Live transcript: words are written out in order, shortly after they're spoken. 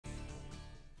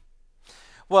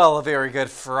Well, a very good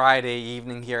Friday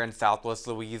evening here in Southwest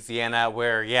Louisiana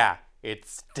where, yeah,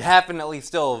 it's definitely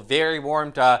still very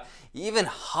warm to even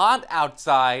hot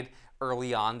outside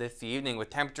early on this evening with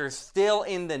temperatures still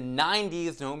in the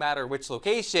 90s no matter which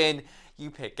location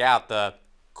you pick out. The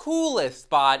coolest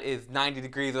spot is 90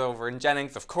 degrees over in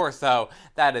Jennings. Of course, though,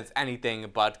 that is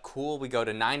anything but cool. We go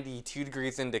to 92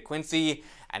 degrees into Quincy,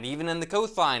 and even in the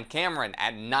coastline, Cameron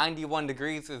at 91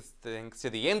 degrees is thanks to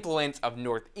the influence of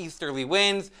northeasterly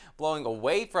winds blowing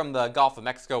away from the Gulf of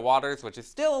Mexico waters, which is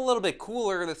still a little bit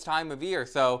cooler this time of year.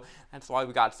 So that's why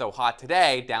we got so hot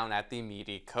today down at the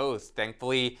immediate coast.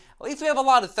 Thankfully, at least we have a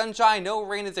lot of sunshine. No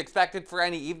rain is expected for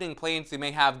any evening plans we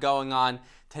may have going on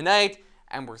tonight.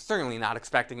 And we're certainly not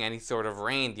expecting any sort of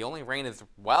rain. The only rain is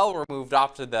well removed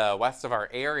off to the west of our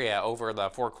area over the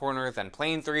Four Corners and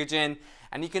Plains region.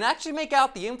 And you can actually make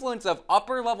out the influence of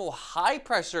upper level high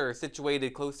pressure situated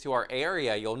close to our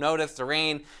area. You'll notice the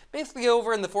rain basically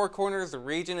over in the Four Corners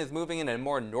region is moving in a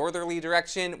more northerly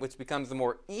direction, which becomes a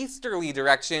more easterly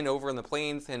direction over in the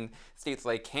plains in states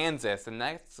like Kansas. And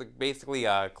that's basically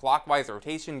a clockwise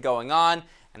rotation going on.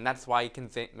 And that's why you can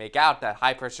make out that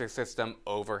high pressure system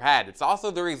overhead. It's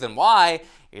also the reason why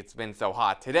it's been so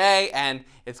hot today, and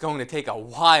it's going to take a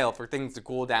while for things to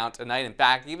cool down tonight. In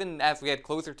fact, even as we get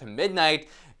closer to midnight,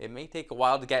 it may take a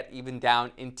while to get even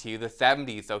down into the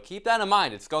 70s. So keep that in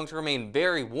mind. It's going to remain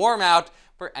very warm out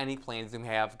for any plans you may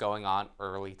have going on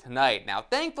early tonight. Now,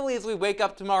 thankfully, as we wake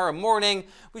up tomorrow morning,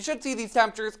 we should see these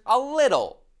temperatures a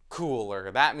little cooler.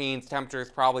 That means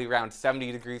temperatures probably around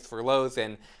 70 degrees for lows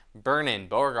in Vernon,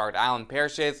 Beauregard, Allen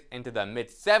parishes into the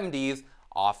mid-70s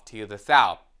off to the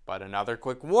south. But another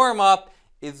quick warm-up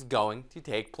is going to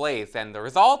take place, and the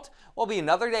result will be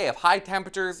another day of high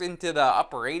temperatures into the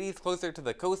upper 80s closer to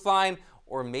the coastline,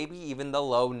 or maybe even the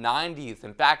low 90s.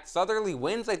 In fact, southerly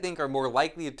winds I think are more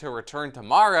likely to return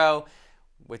tomorrow,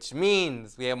 which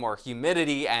means we have more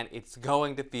humidity and it's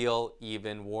going to feel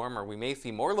even warmer. We may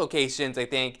see more locations, I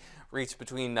think, reach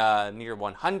between near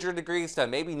 100 degrees to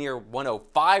maybe near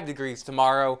 105 degrees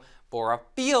tomorrow for a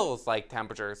feels like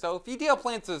temperature. So if you do have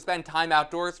plans to spend time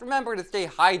outdoors, remember to stay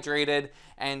hydrated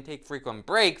and take frequent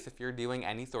breaks if you're doing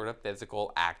any sort of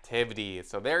physical activity.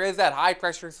 So there is that high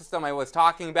pressure system I was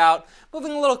talking about,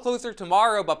 moving a little closer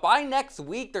tomorrow, but by next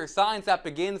week there's signs that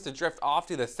begins to drift off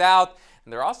to the south,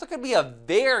 and there also could be a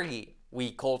very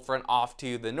weak cold front off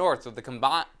to the north. So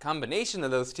the combination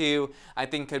of those two, I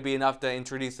think, could be enough to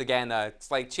introduce again a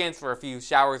slight chance for a few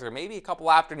showers or maybe a couple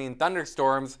afternoon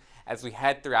thunderstorms as we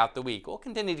head throughout the week. We'll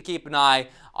continue to keep an eye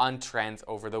on trends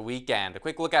over the weekend. A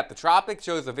quick look at the tropics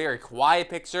shows a very quiet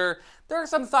picture. There are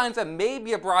some signs that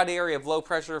maybe a broad area of low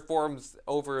pressure forms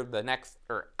over the next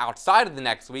or outside of the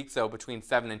next week, so between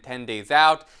 7 and 10 days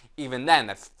out. Even then,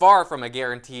 that's far from a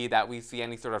guarantee that we see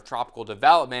any sort of tropical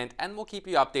development, and we'll keep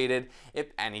you updated if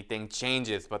anything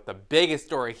changes. But the biggest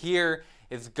story here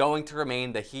is going to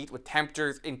remain the heat with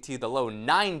temperatures into the low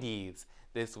 90s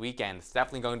this weekend. It's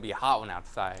definitely going to be a hot one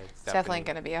outside. It's definitely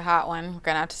going to be a hot one. We're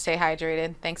going to have to stay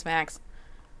hydrated. Thanks, Max.